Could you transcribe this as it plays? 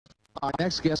Our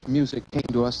next guest music came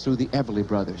to us through the Everly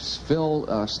Brothers.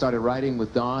 Phil started writing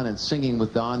with Don and singing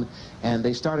with Don, and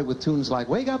they started with tunes like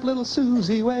Wake Up Little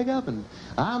Susie, Wake Up, and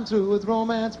I'm through with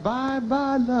romance, bye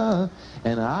bye love,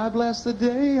 and I bless the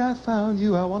day I found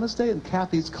you, I want to stay, and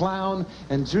Kathy's Clown,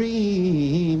 and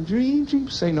Dream, Dream, Dream,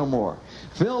 say no more.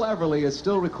 Phil Everly is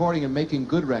still recording and making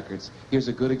good records. Here's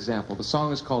a good example. The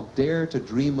song is called Dare to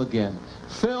Dream Again.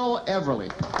 Phil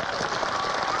Everly.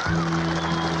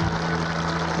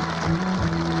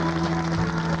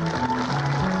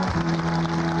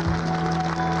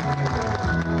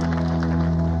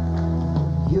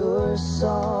 You're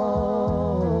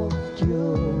soft,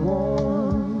 you're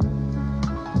warm,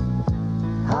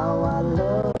 how I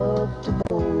love to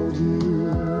hold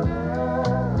you.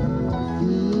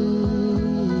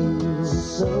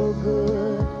 Feels so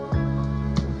good,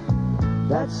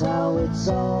 that's how it's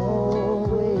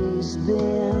always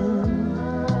been.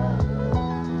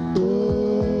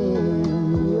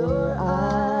 In your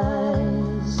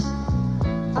eyes,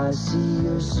 I see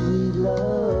your sweet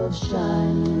love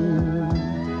shining.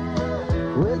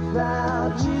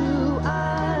 Without you,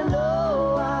 I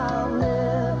know I'll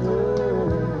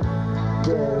never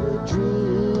dare to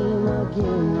dream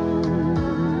again.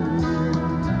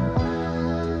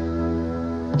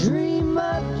 Dream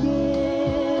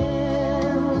again,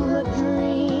 the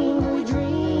dream we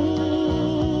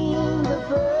dreamed the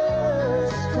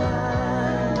first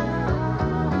time.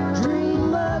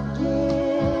 Dream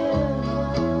again,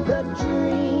 the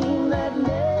dream that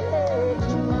made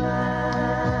you mine.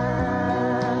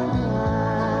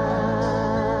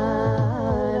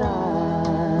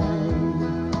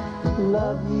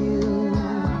 Love you,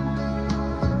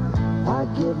 I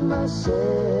give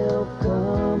myself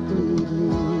completely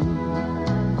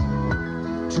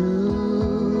to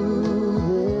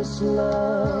this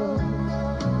love.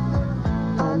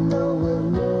 I know we'll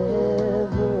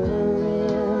never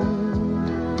end.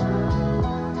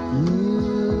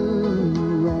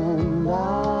 You and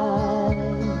I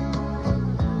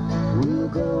will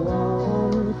go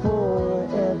on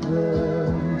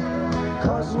forever.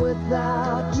 'Cause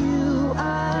without you,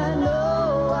 I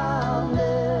know I'll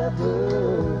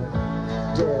never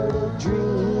dare to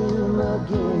dream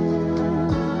again.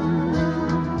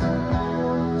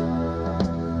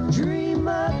 Dream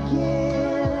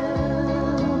again,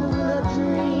 the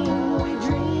dream we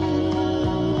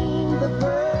dreamed the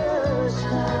first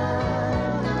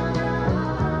time.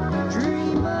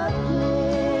 Dream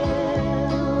again,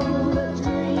 the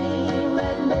dream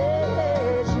that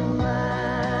made you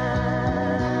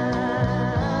mine.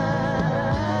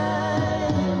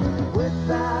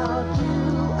 Without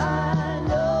you, I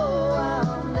know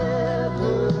I'll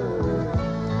never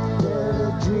dare to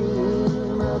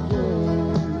dream again.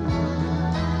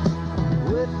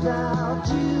 Without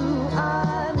you, I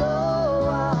know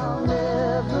I'll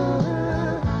never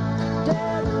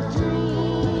dare to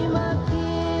dream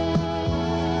again.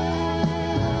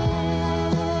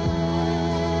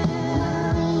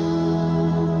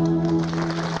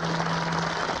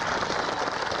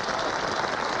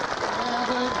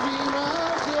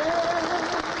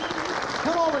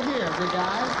 Come over here, big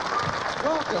guy.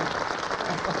 Welcome. I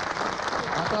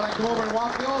thought I'd come over and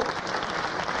walk you over.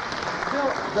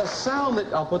 Phil, the sound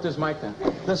that, I'll put this mic down.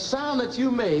 The sound that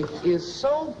you make is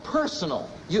so personal.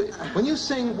 When you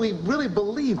sing, we really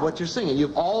believe what you're singing.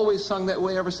 You've always sung that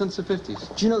way ever since the 50s.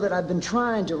 Do you know that I've been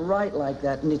trying to write like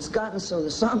that, and it's gotten so the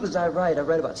songs I write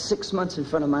about 6 months in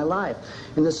front of my life.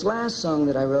 And this last song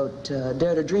that I wrote,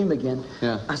 Dare to Dream Again,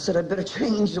 Yeah. I said I better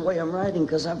change the way I'm writing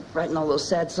because I'm writing all those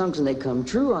sad songs and they come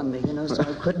true on me, you know, so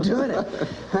I quit doing it.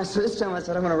 So this time I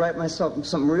said I'm going to write myself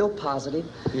something real positive,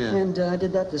 Yeah. and I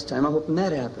did that this time. I'm hoping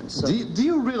that happens. So. Do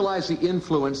you realize the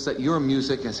influence that your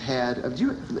music has had?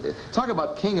 Talk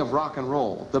about king of rock and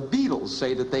roll. The Beatles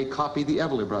say that they copied the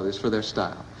Everly Brothers for their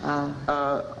style.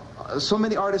 So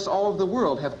many artists all over the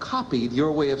world have copied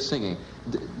your way of singing.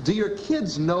 Do your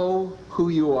kids know who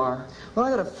you are? Well,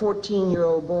 I got a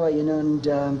 14-year-old boy, you know,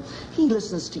 and he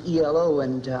listens to ELO,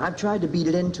 and I've tried to beat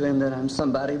it into him that I'm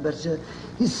somebody, but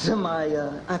he's I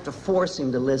have to force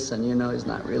him to listen, you know. He's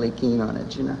not really keen on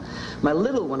it, you know. My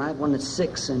little one, I have one that's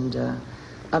 6, and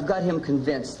I've got him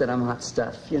convinced that I'm hot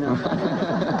stuff, you know.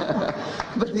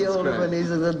 But the older one,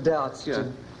 he's a little doubts. Yeah.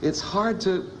 It's hard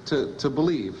to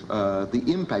believe the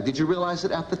impact. Did you realize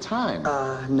it at the time?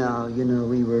 No, you know,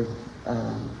 we were...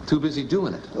 Too busy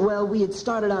doing it. Well, we had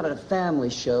started out at a family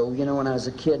show, you know, when I was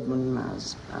a kid, when I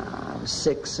was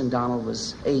 6 and Donald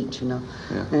was 8, you know.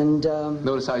 Yeah. And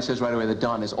notice how he says right away that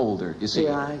Don is older. You see,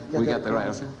 yeah, we got the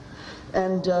right.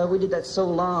 And we did that so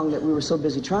long that we were so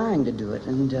busy trying to do it.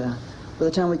 And by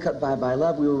the time we cut Bye Bye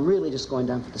Love, we were really just going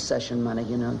down for the session money,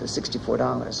 you know, the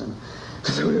 $64. And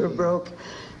so we were broke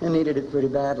and needed it pretty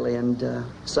badly, and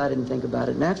so I didn't think about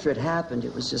it. And after it happened,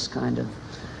 it was just kind of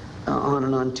on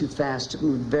and on too fast. It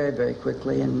moved very, very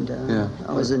quickly, and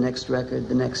always the next record,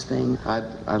 the next thing.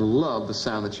 I love the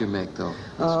sound that you make, though.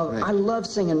 I love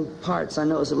singing parts. I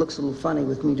know it looks a little funny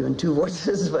with me doing two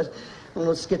voices, but I'm a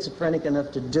little schizophrenic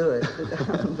enough to do it.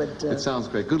 But it sounds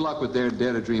great. Good luck with Dare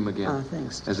to Dream Again.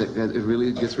 Thanks. As it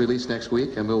really gets released next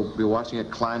week, and we'll be watching it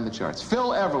climb the charts. Phil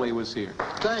Everly was here.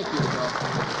 Thank you, Phil.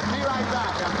 Be right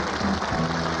back after this.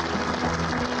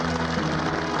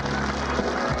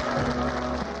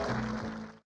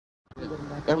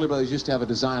 Everly Brothers used to have a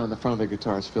design on the front of their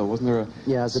guitars, Phil, wasn't there?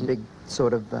 Yeah, it was a big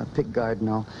sort of pick guard and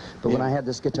all. But when I had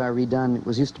this guitar redone,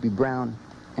 it used to be brown.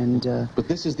 And but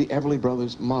this is the Everly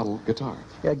Brothers model guitar.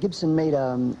 Yeah, Gibson made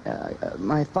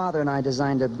my father and I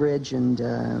designed a bridge, and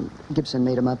Gibson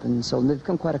made them up, and so they've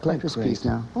become quite a collector's piece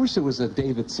now. I wish there was a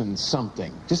Davidson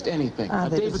something, just anything. A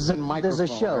Davidson microphone.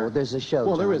 There's a show.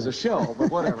 Well, there is a show, but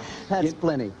whatever. That's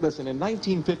plenty. Listen, in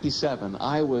 1957,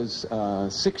 I was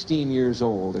 16 years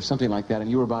old or something like that, and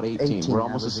you were about 18. We're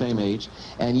almost the same age.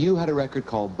 And you had a record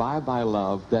called Bye Bye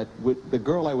Love that the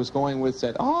girl I was going with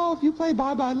said, "Oh, if you play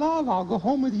Bye Bye Love, I'll go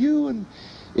home with you." And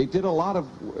it did a lot of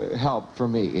help for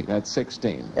me at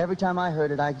 16. Every time I heard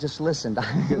it, I just listened.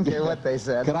 I didn't care what they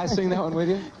said. Could I sing that one with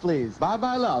you? Please. Bye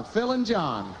Bye Love, Phil and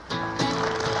John.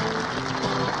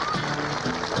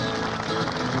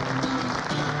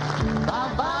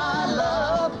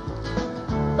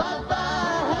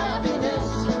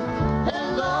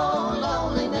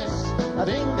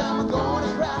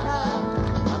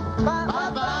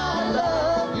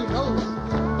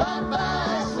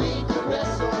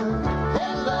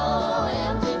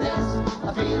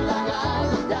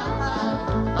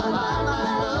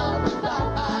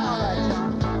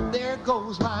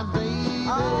 My baby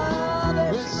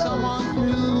with someone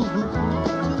new.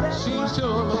 She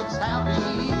sure looks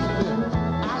happy.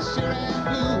 I sure am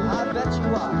blue. I bet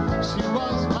you are. She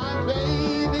was my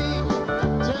baby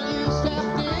till you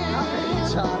stepped in.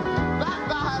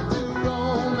 Bye-bye to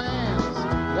romance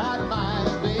that might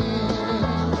have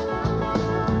been.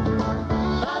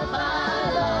 Bye-bye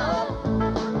love.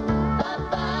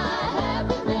 Bye-bye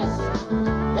happiness.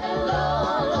 Hello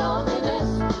loneliness.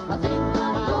 I think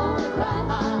I'm gonna cry.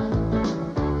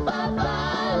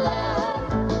 Bye-bye love.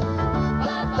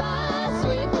 Bye-bye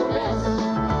sweet caress.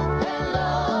 Hello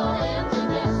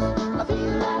emptiness. I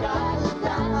feel like I should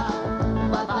die.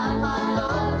 Bye-bye my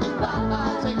love.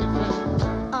 Bye-bye. Take it, Phil.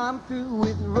 I'm through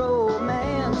with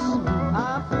romance.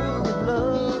 I'm through with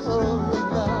love.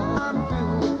 I'm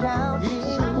through with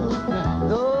counting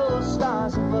those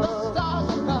stars above.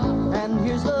 And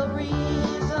here's the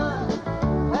reason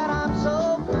that I'm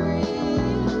so free.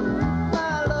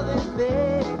 My loving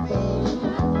baby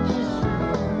is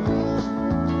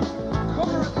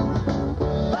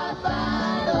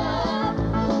bye-bye love.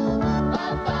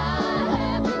 Bye-bye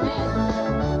happiness.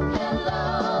 Hello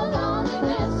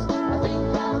loneliness. I think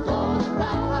I'm gonna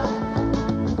cry.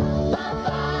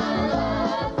 Bye-bye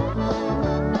love.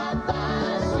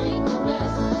 Bye-bye sweet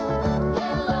caress.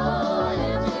 Hello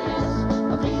emptiness.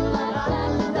 I feel like I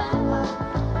should die.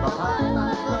 Bye-bye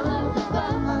my love.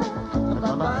 Goodbye.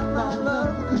 Bye-bye my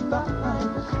love. Goodbye.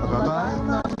 Bye-bye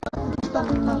my love.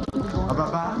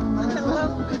 Bye-bye.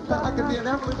 I could be an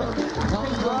Everly Brother.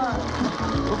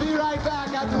 We'll be right back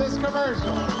after this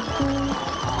commercial.